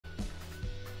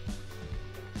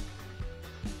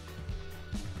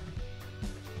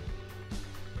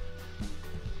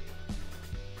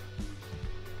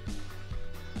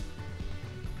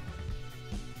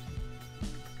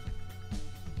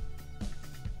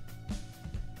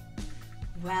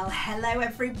Well, hello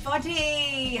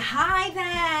everybody. Hi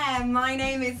there. My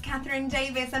name is Kathryn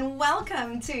Davies and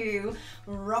welcome to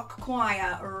Rock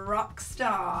Choir Rock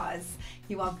Stars.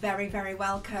 You are very, very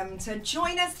welcome to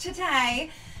join us today.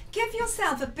 Give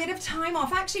yourself a bit of time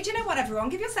off. Actually, do you know what, everyone?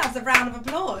 Give yourselves a round of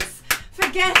applause for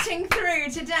getting through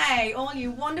today. All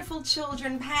you wonderful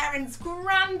children, parents,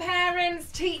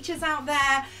 grandparents, teachers out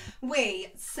there, we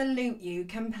salute you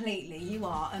completely. You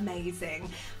are amazing.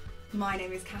 My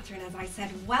name is Kathryn, as I said.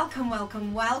 Welcome,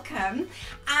 welcome, welcome.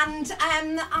 And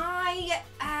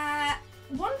I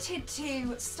wanted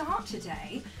to start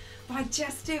today by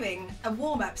just doing a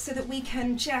warm-up so that we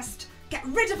can just get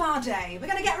rid of our day. We're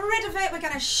going to get rid of it. We're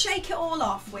going to shake it all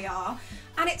off, we are.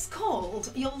 And it's called,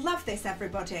 you'll love this,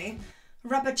 everybody,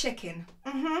 rubber chicken.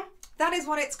 That is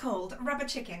what it's called, rubber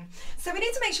chicken. So we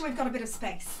need to make sure we've got a bit of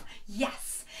space.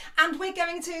 Yes. And we're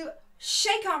going to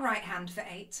shake our right hand for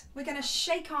 8. We're going to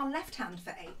shake our left hand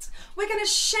for 8. We're going to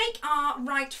shake our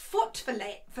right foot for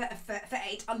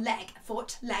 8, or leg,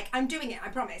 foot, leg. I'm doing it, I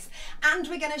promise. And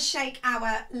we're going to shake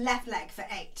our left leg for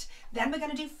 8. Then we're going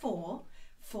to do 4,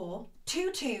 4,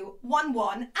 2, 2, 1,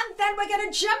 1. And then we're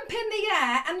going to jump in the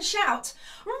air and shout,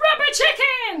 rubber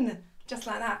chicken! Just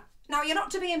like that. Now, you're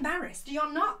not to be embarrassed.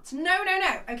 You're not. No, no,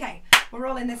 no. Okay, we're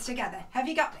all in this together. Have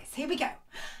you got this? Here we go.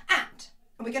 And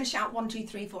we're going to shout 1, 2,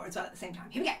 3, 4 as well at the same time.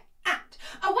 Here we go. And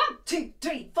a 1, 2,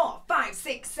 3, 4, 5,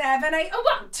 6, 7, 8. A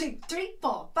 1, 2, 3,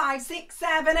 4, 5, 6,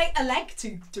 7, 8. A leg.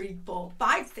 2, 3, 4,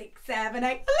 5, 6, 7, 8. A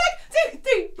leg. 2,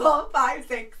 3, 4, 5,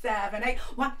 6, 7, 8.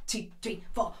 1, 2, 3,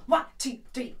 4. 1, 2,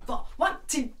 3, 4. 1,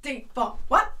 2, 3, 4.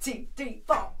 1, 2, 3,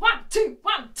 4. 1, 2,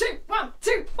 1, 2, 1,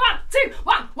 2, 1, 2,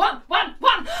 1, 1, 1,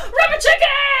 1. Rubber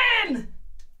chicken!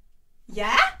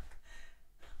 Yeah?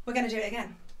 We're going to do it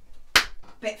again.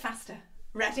 Bit faster.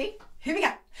 Ready? Here we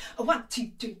go. A 1,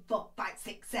 2, 3, 4, 5,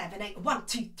 6, 7, 8. A 1,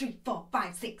 2, 3, 4,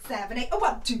 5, 6, 7, 8. A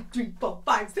 1, 2, 3, 4,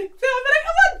 5, 6, 7, 8.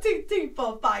 A 1, 2, 3,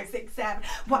 4, 5, 6, 7.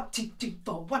 1, 2, 3,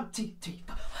 4, 1, 2, 3,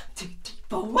 4, 1, 2, 3,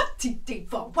 4, 1, 2, 3,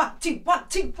 4, 1, 2, 1,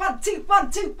 2, 1, 2,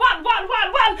 1, 2, 1, 1, 1,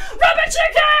 1. Rubber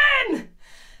chicken!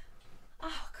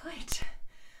 Oh, good.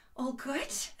 All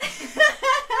good.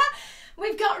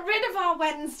 We've got rid of our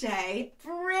Wednesday.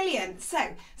 Brilliant.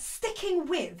 So, sticking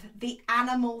with the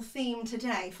animal theme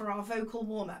today for our vocal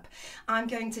warm-up, I'm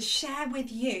going to share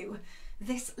with you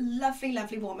this lovely,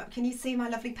 lovely warm-up. Can you see my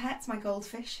lovely pets? My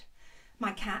goldfish,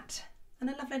 my cat, and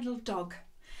a lovely little dog.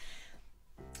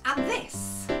 And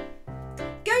this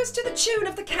goes to the tune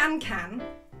of the can-can,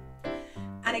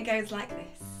 and it goes like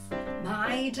this.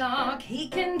 My dog, he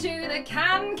can do the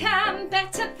can-can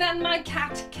better than my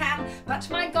cat can, but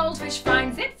my goldfish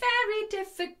finds it very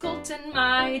difficult. And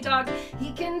my dog,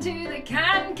 he can do the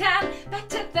can-can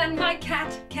better than my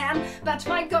cat can, but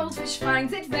my goldfish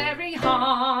finds it very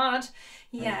hard.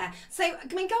 Yeah, so,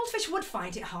 I mean, goldfish would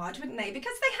find it hard, wouldn't they?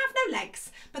 Because they have no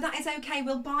legs, but that is okay.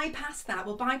 We'll bypass that.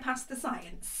 We'll bypass the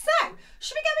science. So,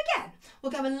 should we go again?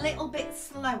 We'll go a little bit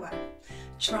slower.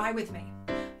 Try with me.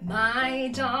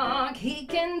 My dog, he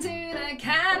can do the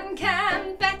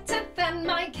can-can better than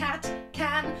my cat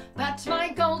can, but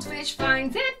my goldfish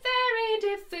finds it very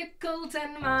difficult.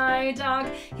 And my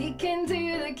dog, he can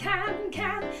do the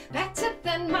can-can better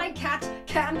than my cat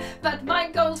can, but my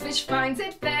goldfish finds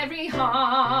it very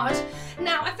hard.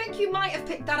 Now, I think you might have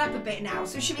picked that up a bit now,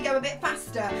 so should we go a bit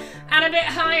faster and a bit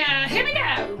higher? Here we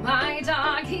go. My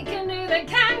dog, he can do the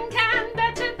can-can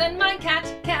better than my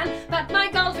cat can, but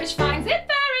my goldfish finds it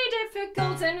very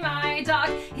difficult. And my dog,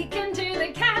 he can do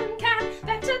the can-can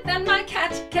better than my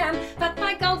cat can, but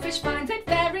my goldfish finds it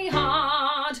very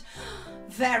hard.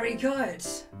 Very good.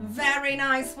 Very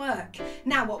nice work.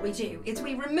 Now what we do is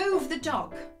we remove the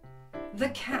dog, the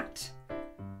cat,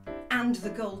 and the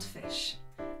goldfish,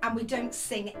 and we don't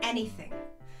sing anything.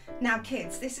 Now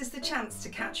kids, this is the chance to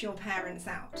catch your parents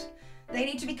out. They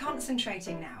need to be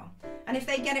concentrating now, and if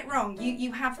they get it wrong,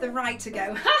 you have the right to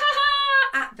go ha ha ha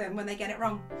at them when they get it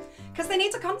wrong, because they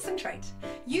need to concentrate.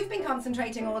 You've been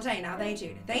concentrating all day, now they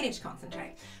do. They need to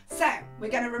concentrate. So we're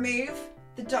going to remove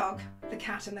the dog, the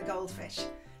cat, and the goldfish.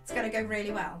 It's going to go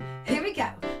really well. Here we go.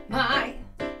 My,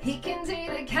 he can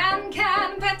do the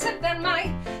can-can better than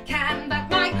my can, but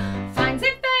my finds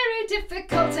it very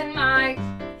difficult. And my,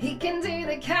 he can do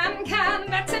the can-can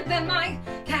better than my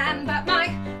can, but my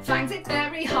finds it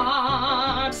very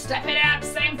hard. Step it up,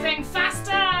 same thing,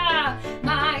 faster.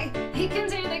 My, he can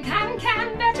do the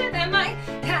can-can better than my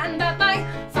can, but my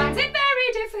finds it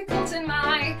very difficult. And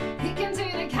my, he can do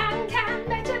the can-can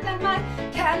better than my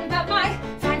can, but my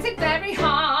finds it very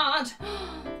hard.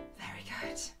 Very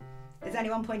good. Is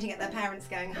anyone pointing at their parents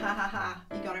going, ha ha ha,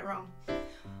 you got it wrong?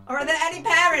 Or are there any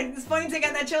parents pointing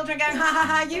at their children going, ha ha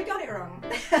ha, you got it wrong?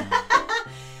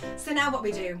 So now what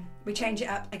we do, we change it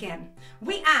up again.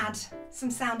 We add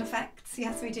some sound effects,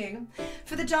 yes we do.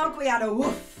 For the dog we add a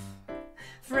woof.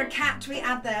 For a cat we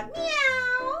add the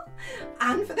meow.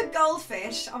 And for the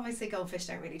goldfish, obviously goldfish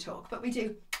don't really talk, but we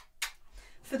do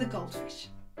for the goldfish.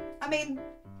 I mean,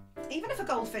 even if a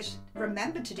goldfish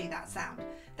remembered to do that sound,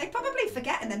 they'd probably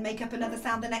forget and then make up another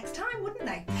sound the next time, wouldn't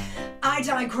they? I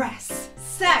digress.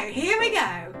 So here we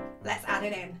go. Let's add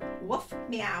it in. Woof,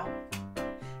 meow.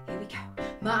 Here we go.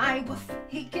 My woof,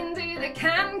 he can do the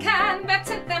can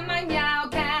better than my meow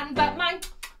can, but my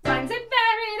finds it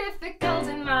very difficult.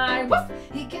 And my woof,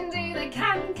 he can do the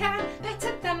can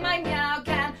better than my meow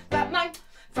can, but my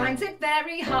finds it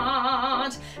very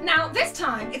hard. Now this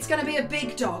time it's going to be a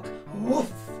big dog.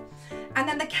 Woof. And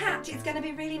then the cat is going to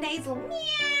be really nasal.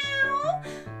 Meow.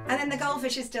 And then the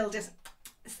goldfish is still just,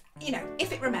 you know,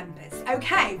 if it remembers.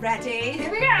 Okay, ready?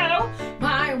 Here we go.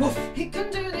 My woof, he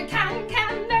can do the can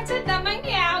better than my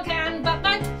meow can, but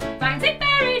my finds it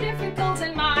very difficult.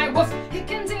 And my woof, he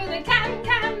can do the can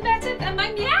better than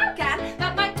my meow can,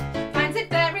 but my finds it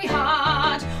very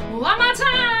hard. One more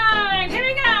time. Here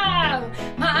we go.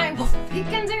 My woof, he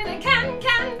can do the can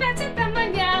better than my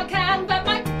meow can, but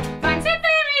my finds it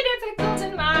very difficult.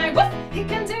 And my woof, he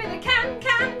can do the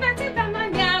can better than my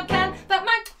meow can, but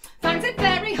my finds it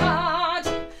very hard.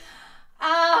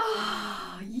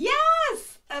 Ah,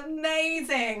 yes!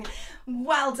 Amazing!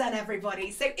 Well done,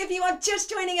 everybody. So if you are just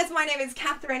joining us, my name is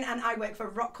Kathryn and I work for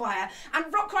Rock Choir.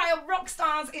 And Rock Choir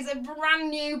Rockstars is a brand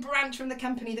new branch from the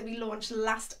company that we launched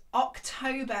last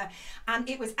October, and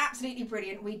it was absolutely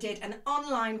brilliant. We did an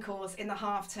online course in the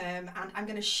half term, and I'm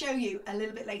going to show you a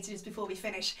little bit later, just before we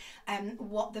finish,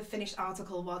 what the finished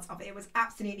article was of it. It was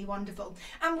absolutely wonderful,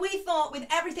 and we thought with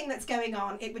everything that's going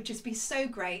on, it would just be so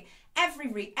great every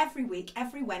week,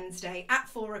 every Wednesday at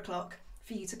 4 o'clock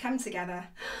for you to come together,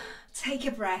 take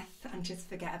a breath, and just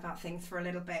forget about things for a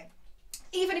little bit.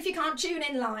 Even if you can't tune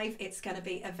in live, it's going to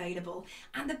be available.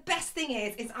 And the best thing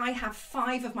is I have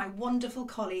 5 of my wonderful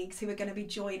colleagues who are going to be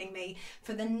joining me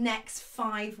for the next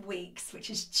 5 weeks, which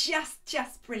is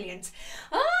just brilliant.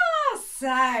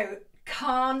 So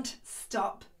can't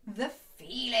stop the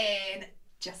feeling.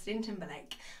 Justin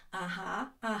Timberlake.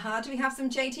 Do we have some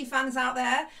JT fans out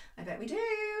there? I bet we do.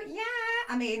 Yeah.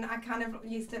 I mean, I kind of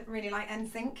used to really like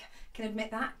NSYNC. Can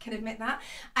admit that.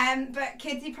 But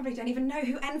kids, you probably don't even know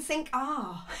who NSYNC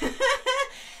are.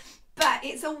 But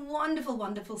it's a wonderful,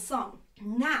 wonderful song.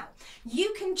 Now,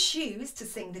 you can choose to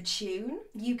sing the tune.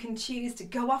 You can choose to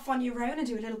go off on your own and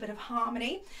do a little bit of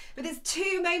harmony. But there's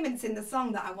 2 moments in the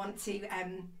song that I want to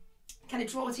kind of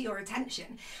draw to your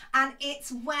attention. And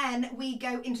it's when we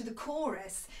go into the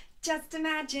chorus. Just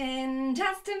imagine,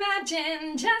 just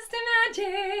imagine, just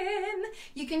imagine.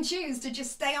 You can choose to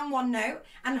just stay on one note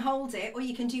and hold it, or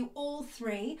you can do all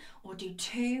 3, or do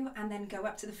 2 and then go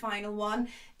up to the final one.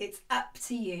 It's up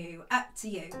to you, up to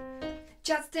you.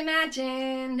 Just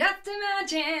imagine, just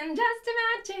imagine, just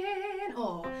imagine.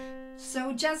 Or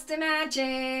so just imagine.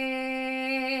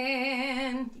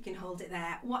 You can hold it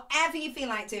there. Whatever you feel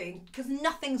like doing, because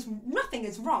nothing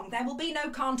is wrong. There will be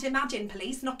no can't imagine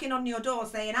police knocking on your door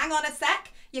saying, hang on a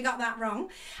sec, you got that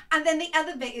wrong. And then the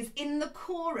other bit is in the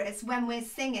chorus when we're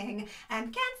singing,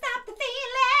 can't stop the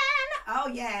feeling. Oh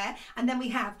yeah. And then we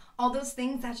have all those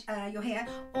things that you'll hear,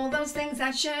 all those things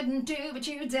I shouldn't do, but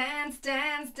you dance,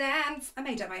 dance, dance. I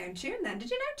made up my own tune then,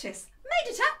 did you notice? Made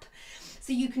it up.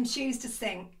 So you can choose to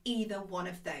sing either one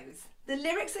of those. The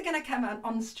lyrics are going to come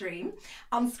on screen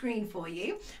for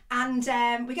you, and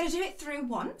we're going to do it through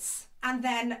once, and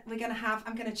then we're going to have,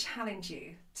 I'm going to challenge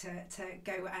you to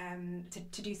go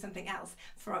to do something else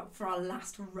for our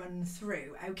last run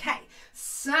through. Okay,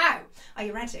 so are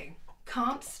you ready?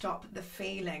 Can't stop the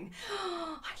feeling.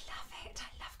 Oh, I love it. I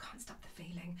love Can't Stop the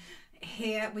Feeling.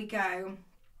 Here we go.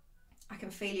 I can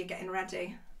feel you getting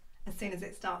ready. As soon as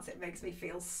it starts, it makes me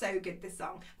feel so good, this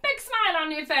song. Big smile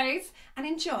on your face and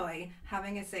enjoy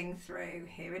having a sing through.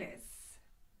 Here it is.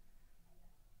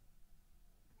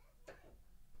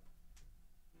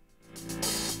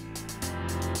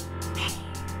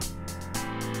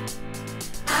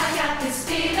 I got this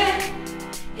feeling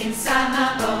inside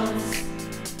my bones.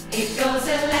 It goes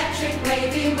electric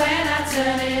wavy when I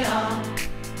turn it on.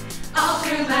 All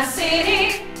through my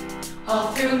city,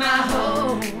 all through my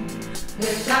home. We're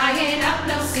flying up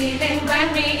no ceiling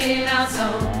when we in our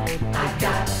zone. I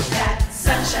got that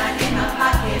sunshine in my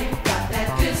pocket, got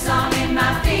that good song in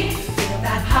my feet, feel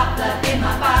that hot blood in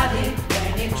my body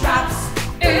when it drops.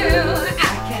 Ooh,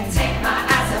 I can't take my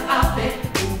eyes up off it,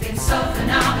 moving so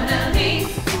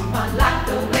phenomenally. Come on, like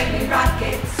the way we rock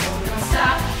it, so don't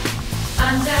stop.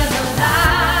 Under the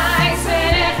lights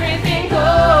when everything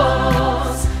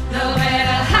goes, the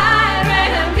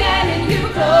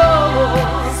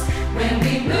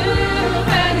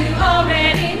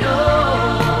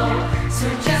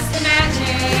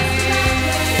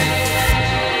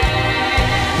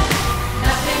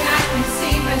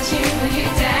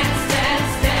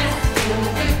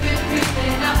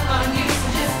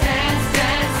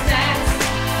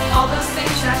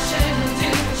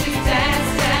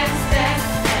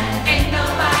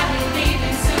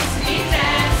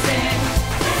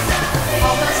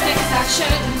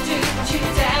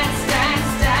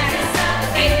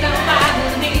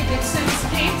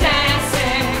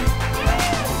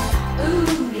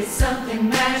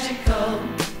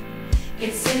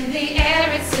in the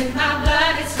air, it's in my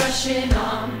blood, it's rushing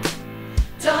on.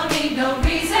 Don't need no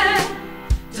reason,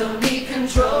 don't need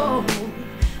control.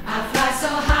 I fly so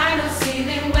high, no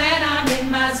ceiling when I'm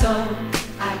in my zone.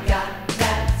 I got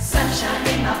that sunshine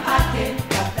in my pocket,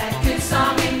 got that good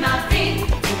song in my feet,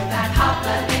 feel that hot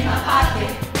blood in my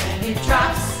pocket when it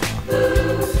drops.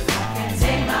 Ooh, I can't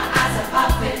take my eyes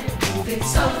off it, moving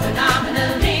so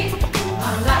phenomenally.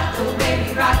 Unlike the way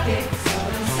we rock it, so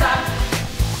don't stop.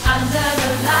 Under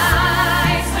the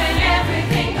lights when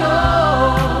everything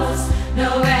goes,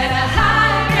 nowhere to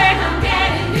hide when I'm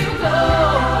getting you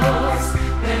close.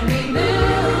 When we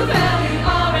move, well, you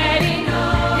already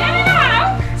know.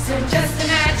 Yeah. So just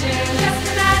imagine,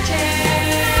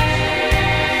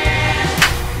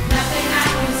 nothing I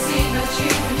can see but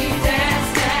you when you dance,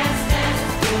 dance, dance.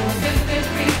 Feeling good, good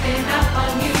creeping up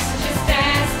on you, so just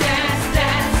dance, dance,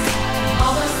 dance.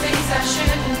 All those things I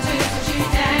shouldn't do, but you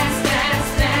dance,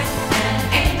 dance, dance. And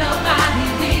ain't nobody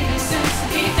leaving soon, so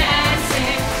keep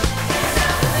dancing.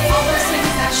 All those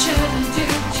things I shouldn't do,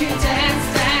 but you dance,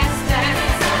 dance, dance.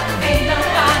 Ain't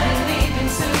nobody leaving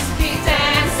soon, so keep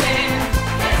dancing.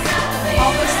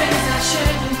 All those things I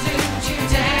shouldn't do, but you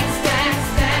dance, dance,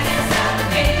 dance.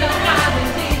 Ain't nobody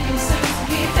leaving soon, so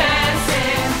keep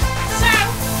dancing. So,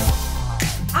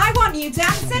 I want you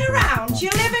dancing around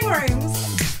your living rooms,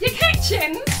 your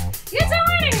kitchens, your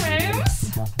dining rooms,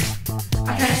 I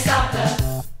can't stop the,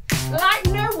 like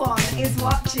no one is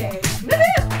watching.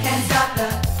 I can't stop the,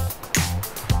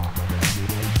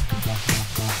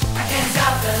 I can't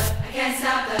stop the, I can't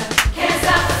stop the, can't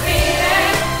stop the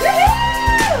feeling.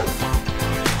 Woohoo!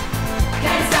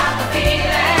 Can't stop the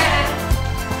feeling.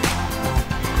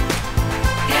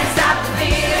 Can't stop the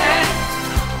feeling.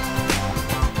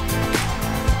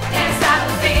 Can't stop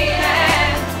the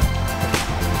feeling.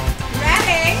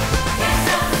 Ready? Can't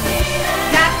stop the feeling.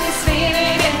 Got this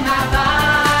feeling in my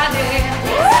body.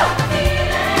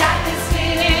 Got this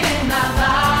feeling in my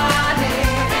body.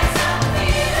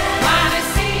 Wanna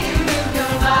see you move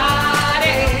your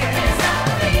body.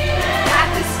 Got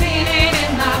this feeling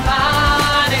in my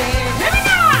body. Here we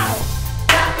go!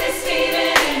 Got this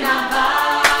feeling in my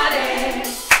body.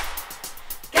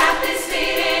 Got this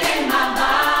feeling in my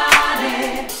body.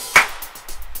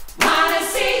 Wanna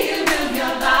see you move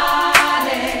your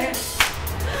body.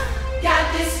 Got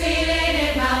this feeling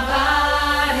in my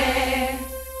body.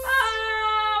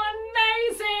 Oh,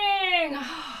 amazing!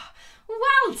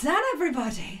 Well done,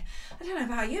 everybody. I don't know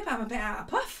about you, but I'm a bit out of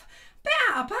puff.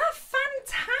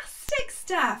 Fantastic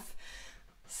stuff.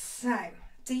 So,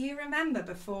 do you remember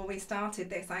before we started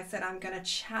this, I said I'm going to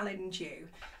challenge you.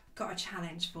 Got a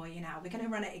challenge for you now. We're going to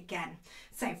run it again.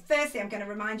 So, firstly, I'm going to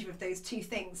remind you of those two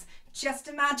things. Just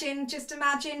imagine, just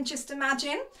imagine, just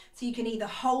imagine. So you can either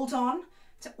hold on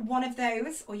to one of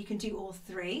those, or you can do all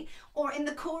three. Or in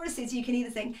the choruses, you can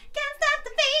either sing, "Can't Stop the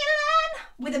Feeling,"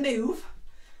 with a move.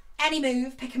 Any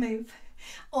move, pick a move.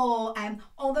 Or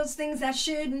all those things I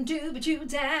shouldn't do, but you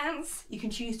dance. You can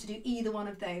choose to do either one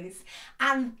of those.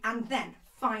 And then,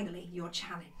 finally, your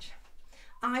challenge.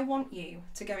 I want you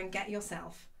to go and get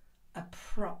yourself a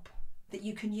prop that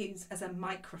you can use as a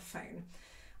microphone.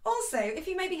 Also, if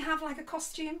you maybe have like a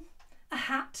costume, a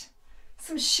hat,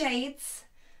 some shades,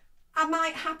 I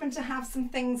might happen to have some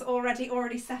things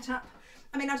already set up.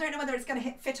 I mean, I don't know whether it's going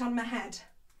to fit on my head.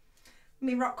 Let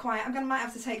me rock quiet. Might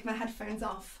have to take my headphones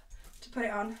off to put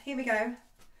it on. Here we go.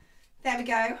 There we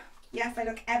go. Yes, I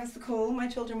look ever so cool. My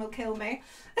children will kill me.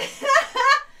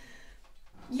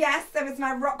 Yes, there was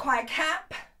my rock quiet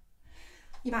cap.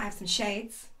 You might have some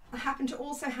shades. I happen to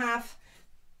also have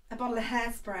a bottle of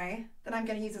hairspray that I'm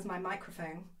going to use as my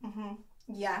microphone.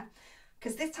 Yeah,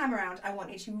 because this time around I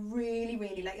want you to really,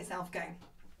 really let yourself go.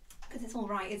 Because it's all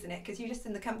right, isn't it? Because you're just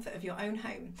in the comfort of your own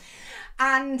home.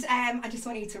 And I just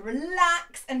want you to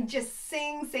relax and just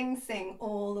sing, sing, sing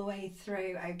all the way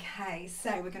through. Okay,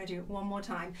 so we're going to do it one more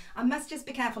time. I must just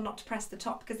be careful not to press the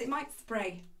top because it might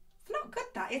spray. It's not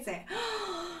good, that, is it?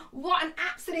 What an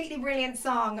absolutely brilliant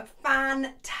song.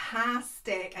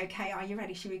 Fantastic. Okay, are you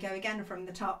ready? Should we go again from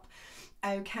the top?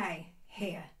 Okay,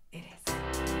 here it is.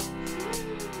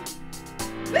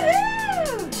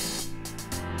 Woohoo!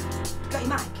 Got your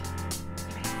mic?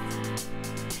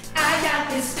 I got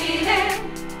this feeling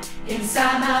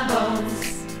inside my bones.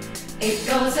 It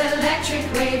goes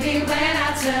electric wavy when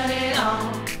I turn it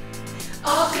on.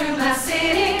 All through my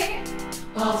city,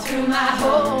 all through my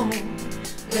home.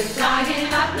 We're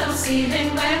flying up no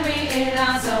ceiling when we in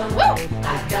our zone. Woo!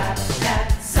 I got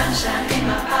that sunshine in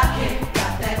my pocket,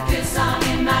 got that good song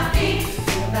in my feet,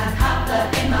 feel that hot blood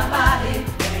in my body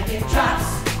when it drops.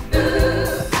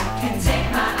 Ooh, I can't take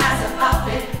my eyes off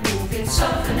it, moving so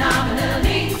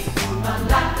phenomenally.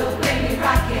 Unlike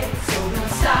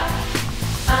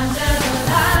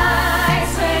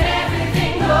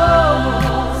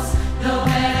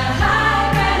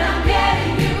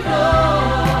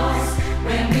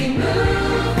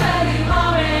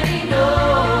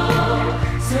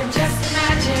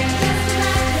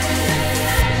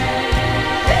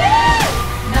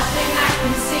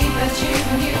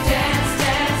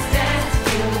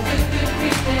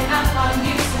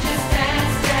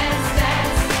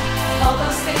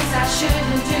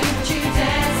shouldn't do, but you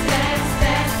dance, dance,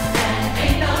 dance, and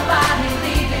ain't nobody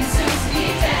leaving soon, so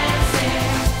keep dancing.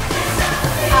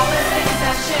 All the things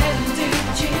I shouldn't do,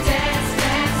 but you dance,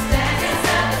 dance,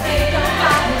 dance, ain't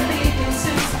nobody leaving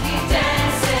soon, so keep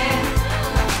dancing.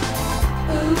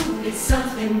 Ooh, it's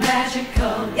something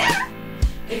magical. Yeah.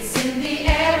 It's in the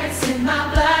air, it's in my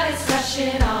blood, it's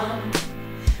rushing on.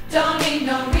 Don't need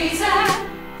no reason,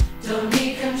 don't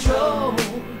need control.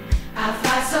 I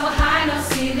fly so high, no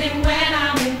ceiling when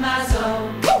I'm in my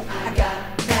zone. I got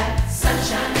that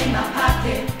sunshine in my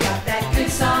pocket, got that good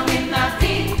song in my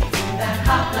feet, and that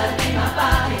hot blood in my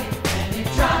body. When it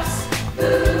drops,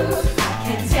 ooh, I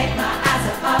can't take my eyes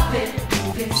off it,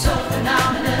 moving so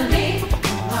phenomenally.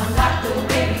 Unlock the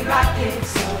way we rock it,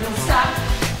 so don't stop.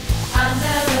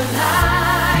 Under the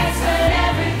lights when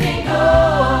everything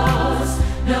goes,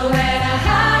 nowhere to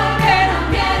hide when I'm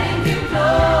getting too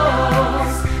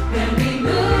close. When we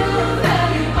move, well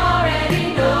you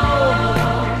already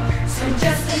know. So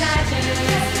just imagine,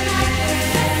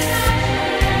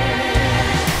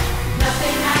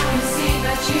 nothing I can see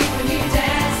but you when you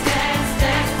dance, dance,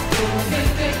 dance. Feel good,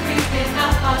 good creeping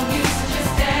up on you, so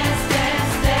just dance,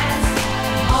 dance, dance.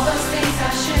 All those things I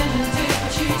shouldn't do,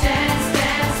 but you dance,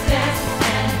 dance, dance,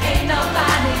 and ain't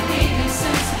nobody leaving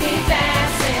soon, so keep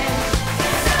dancing.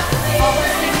 All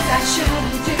those things I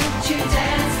shouldn't do, but you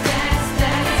dance, dance,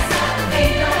 dance,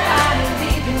 ain't nobody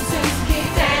leaving soon, so keep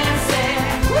dancing.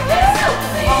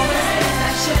 All those things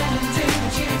I shouldn't do,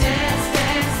 but you dance,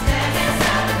 dance, dance,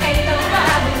 ain't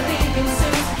nobody leaving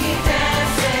soon, so keep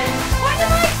dancing. What do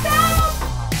I sound?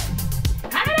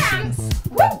 Have a dance.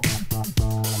 Woo!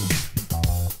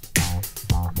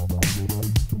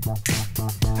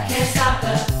 I can't stop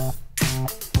the,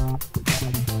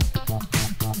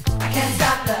 I can't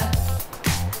stop the,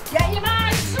 Get your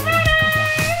minds ready.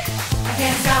 I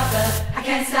can't stop the, I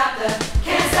can't stop the,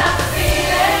 can't stop the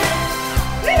feeling.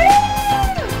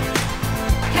 Woo-hoo!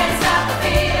 Can't stop the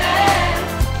feeling.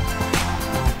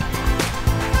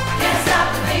 Can't stop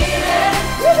the feeling.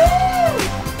 Woo-hoo!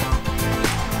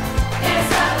 Can't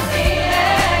stop the feeling.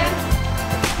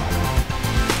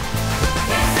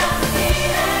 Can't stop the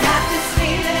feeling. Got this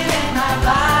feeling in my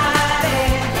body.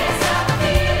 Can't stop the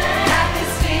feeling. Got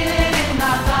this feeling in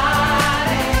my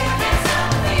body. Can't stop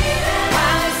the feeling.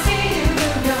 Wanna see you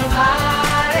move your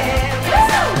body. Can't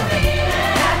stop the feeling.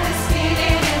 Got this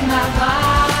feeling in my body.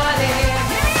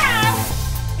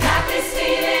 Got this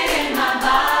feeling in my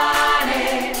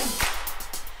body.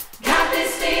 Got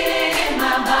this feeling in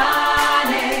my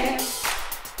body.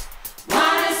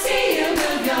 Wanna see you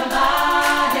move your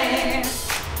body.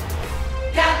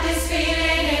 Got this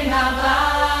feeling in my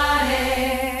body.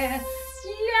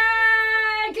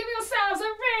 Yeah! Give yourselves a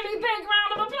really big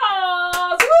round of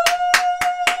applause. Woo!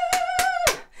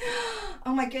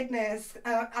 Oh my goodness.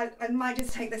 I might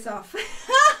just take this off.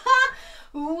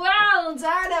 Well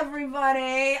done,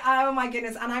 everybody. Oh my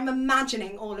goodness. And I'm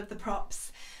imagining all of the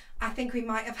props. I think we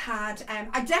might have had,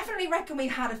 I definitely reckon we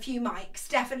had a few mics,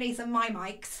 definitely some my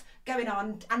mics going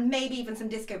on, and maybe even some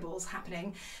disco balls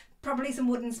happening. Probably some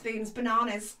wooden spoons,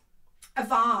 bananas, a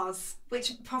vase,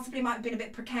 which possibly might have been a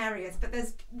bit precarious, but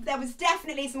there was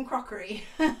definitely some crockery.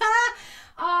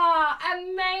 Ah,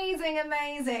 amazing,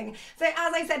 amazing. So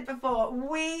as I said before,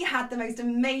 we had the most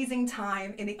amazing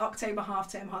time in the October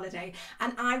half-term holiday,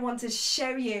 and I want to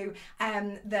show you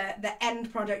the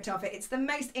end product of it. It's the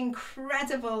most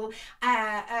incredible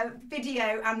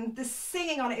video, and the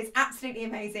singing on it is absolutely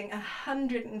amazing.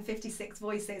 156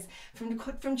 voices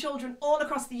from children all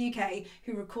across the UK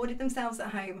who recorded themselves at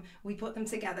home. We put them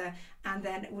together, and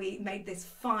then we made this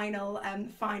final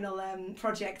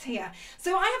project here.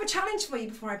 So I have a challenge for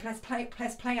you before I press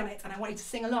play on it, and I want you to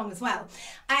sing along as well.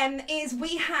 Is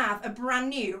we have a brand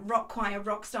new Rock Choir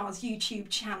Rockstars YouTube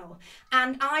channel,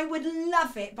 and I would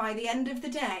love it by the end of the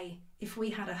day if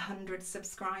we had 100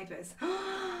 subscribers.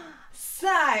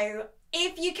 So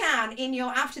if you can, in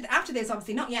your after this,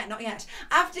 obviously not yet,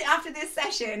 after this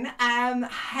session,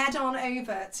 head on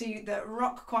over to the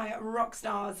Rock Choir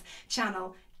Rockstars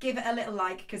channel. Give it a little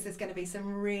like, because there's going to be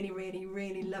some really, really,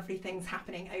 really lovely things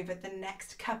happening over the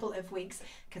next couple of weeks,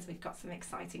 because we've got some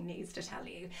exciting news to tell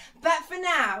you. But for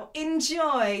now,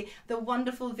 enjoy the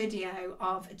wonderful video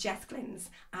of Jess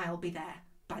Glynn's I'll Be There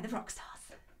by the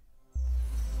Rockstars.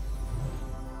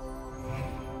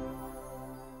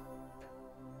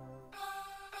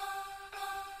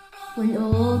 When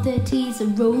all the tears are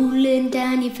rolling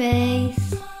down your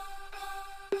face,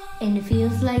 and it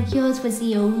feels like yours was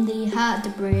the only heart to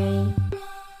break.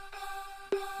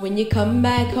 When you come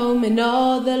back home and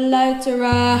all the lights are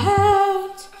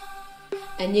out,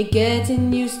 and you're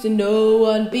getting used to no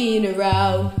one being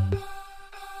around.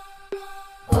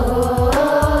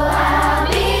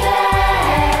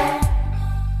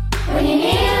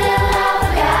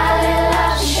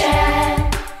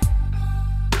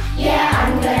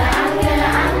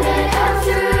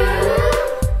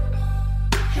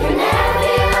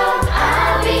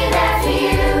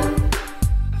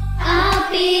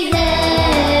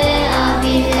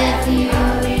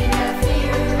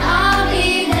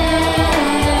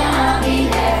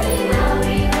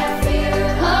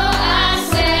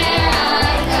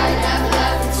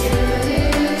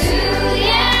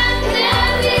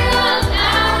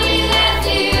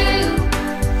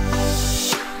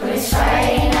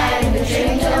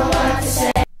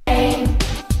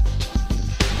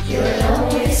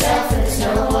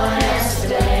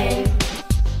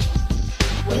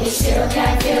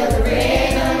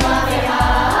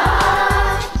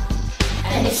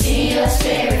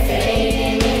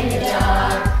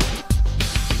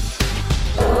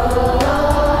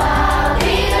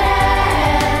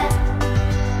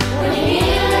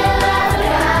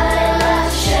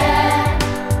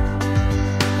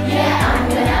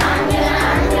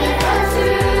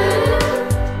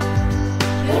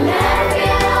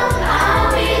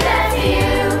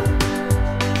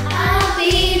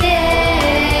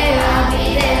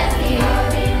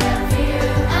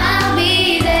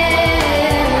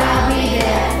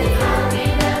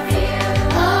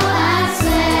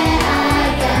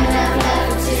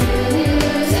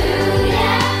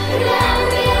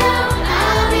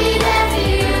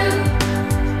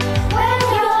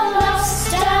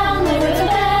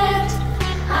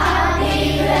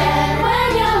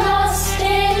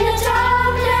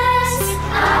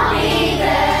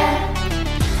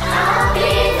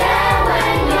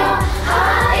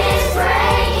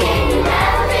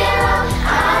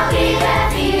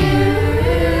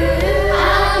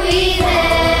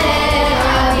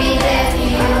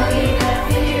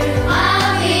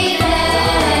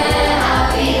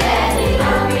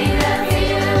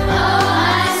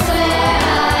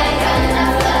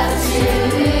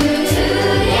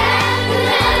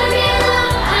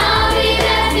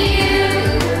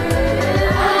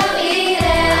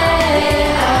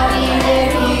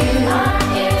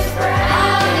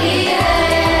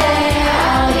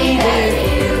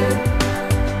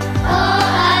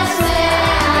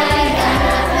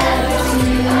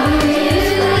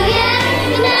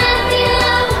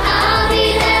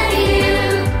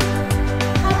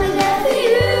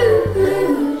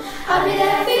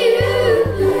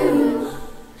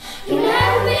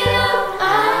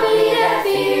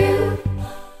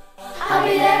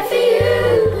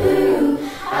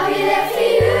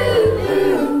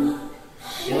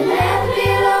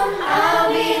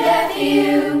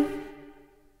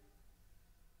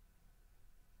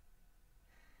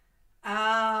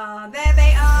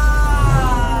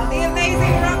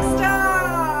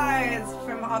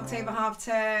 October half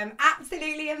term.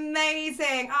 Absolutely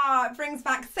amazing. It brings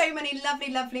back so many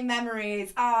lovely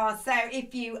memories. So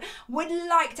if you would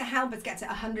like to help us get to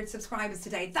 100 subscribers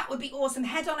today, that would be awesome.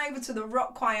 Head on over to the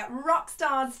Rock Choir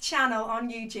Rockstars channel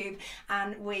on YouTube,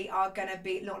 and we are going to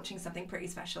be launching something pretty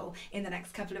special in the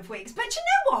next couple of weeks. But you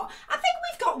know what? I think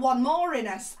we've got one more in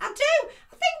us. I think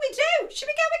we do. Should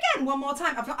we go again one more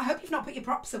time? I hope you've not put your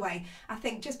props away. I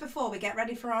think just before we get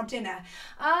ready for our dinner.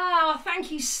 Thank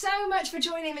you so much for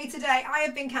joining me today. I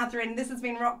have been Kathryn. This has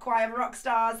been Rock Choir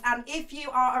Rockstars. And if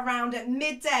you are around at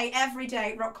midday every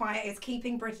day, Rock Choir is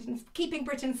keeping Britain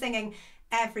singing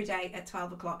every day at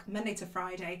 12 o'clock, Monday to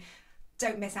Friday.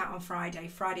 Don't miss out on Friday.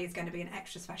 Friday is going to be an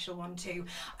extra special one too.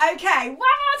 Okay, one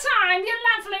more time, you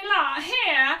lovely lot.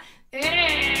 Here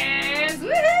is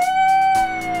woohoo!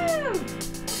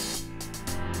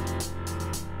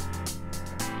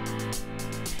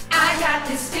 I got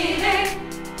this feeling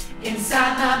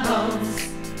inside my bones.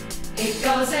 It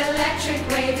goes electric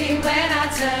wavy when I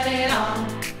turn it on.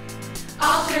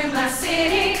 All through my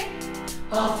city,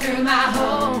 all through my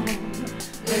home.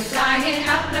 We're flying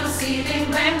up no ceiling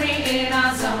when we're in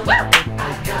our zone. Woo!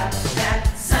 I got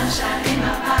that sunshine in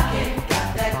my pocket,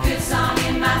 got that good song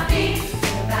in my feet,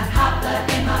 feel that hot blood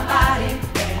in my body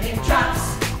when it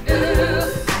drops.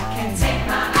 Ooh, I can't take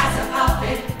my eyes off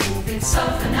it, moving so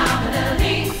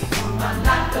phenomenally.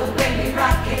 Unlock the way we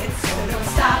rock it, so don't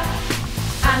stop.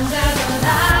 Under the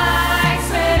lights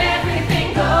when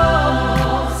everything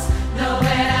goes,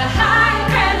 nowhere to hide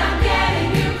when I'm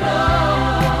getting you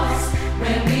close.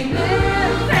 When we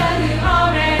move, well you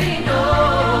already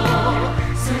know.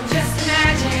 So just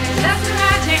imagine, just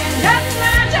imagine, just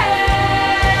imagine.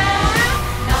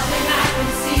 Nothing I can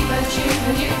see but you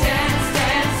when you dance,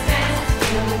 dance, dance.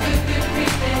 Feel the good, good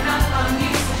creeping up on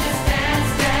you, so just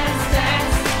dance, dance,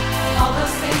 dance. All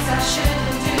those things I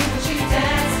shouldn't do, but you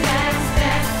dance, dance,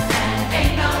 dance. And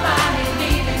ain't nobody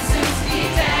leaving soon to be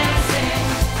dancing.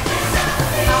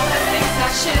 All the things I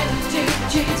shouldn't do,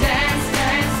 but you dance,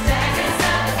 dance, dance.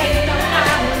 Ain't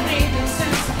nobody leaving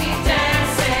soon to be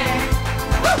dancing.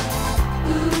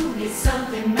 Ooh, it's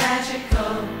something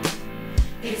magical.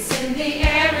 It's in the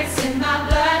air, it's in my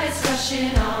blood, it's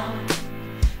rushing on.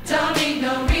 Don't need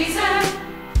no reason,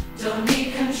 don't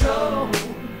need control.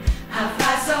 I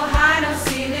fly so high, no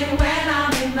ceiling when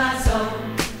I'm in my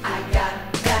zone. I got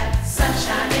that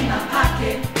sunshine in my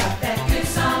pocket, got that good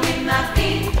song in my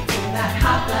feet, feel that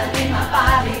hot blood in my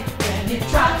body when it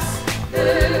drops.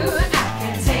 Ooh, I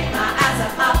can't take my eyes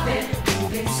off it,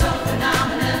 moving so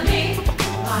phenomenally.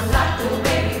 Unlock the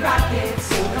way we rock it,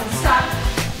 so don't stop.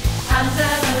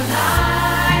 Under the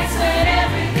lights when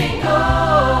everything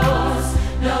goes,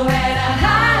 nowhere to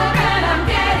hide when I'm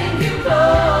getting you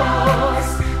close.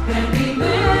 When we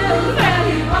move, well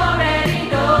you already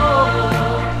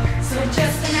know. So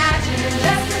just imagine,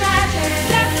 just imagine,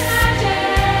 just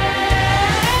imagine.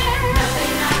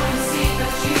 Nothing I can see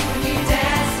but you when you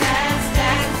dance, dance,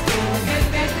 dance. Feel the good,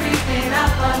 good creeping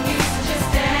up on you, so just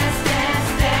dance, dance,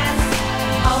 dance.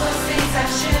 All those things I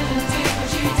shouldn't do, but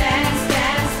you dance,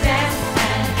 dance, dance.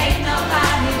 And ain't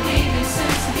nobody leaving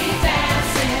soon to be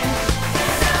dancing.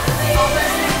 All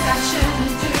those things I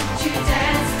shouldn't do, but you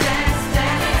dance, dance,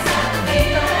 dance.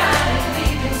 Ain't nobody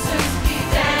leaving soon to be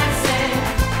dancing.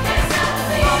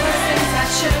 All those things I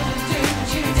shouldn't do, but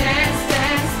you dance,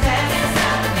 dance, dance.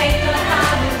 Ain't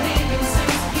nobody leaving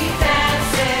soon to be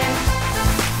dancing.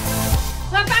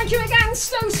 Well, thank you again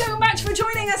so much for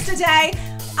joining us today.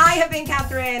 I have been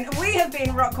Kathryn, we have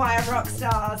been Rock Choir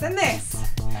Rockstars, and this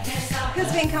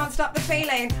has been Can't Stop the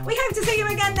Feeling. We hope to see you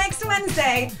again next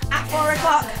Wednesday at 4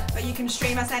 o'clock, but you can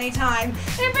stream us anytime.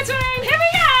 In between, here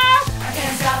we go! I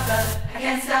can't stop the, I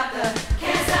can't stop the,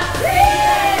 can't stop the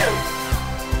feeling.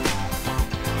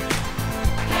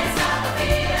 Can't stop the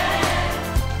feeling.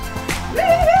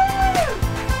 Woo-hoo!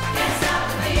 Can't stop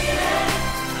the feeling.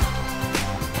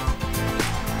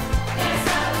 Can't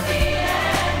stop the feeling.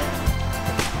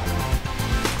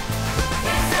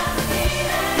 Can't stop the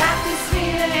feeling. Got this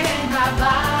feeling in my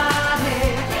body.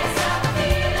 Can't stop the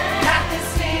feeling. Got this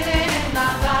feeling in my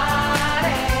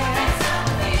body. Can't stop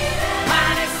the feeling.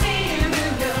 Wanna see you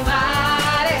move your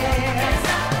body. Can't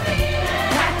stop the feeling.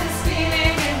 Got this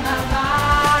feeling in my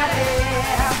body.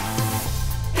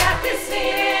 Got this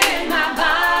feeling in my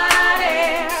body.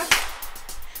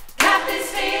 Got this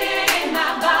feeling in my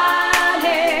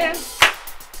body.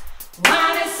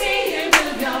 Wanna see you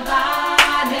move your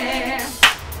body.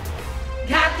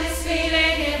 Got this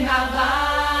feeling in my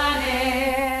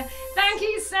body. Thank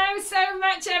you so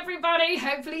much, everybody.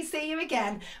 Hopefully see you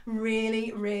again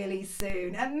really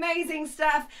soon. Amazing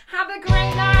stuff. Have a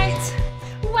great night.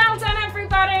 Well done,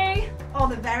 everybody. All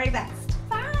the very best.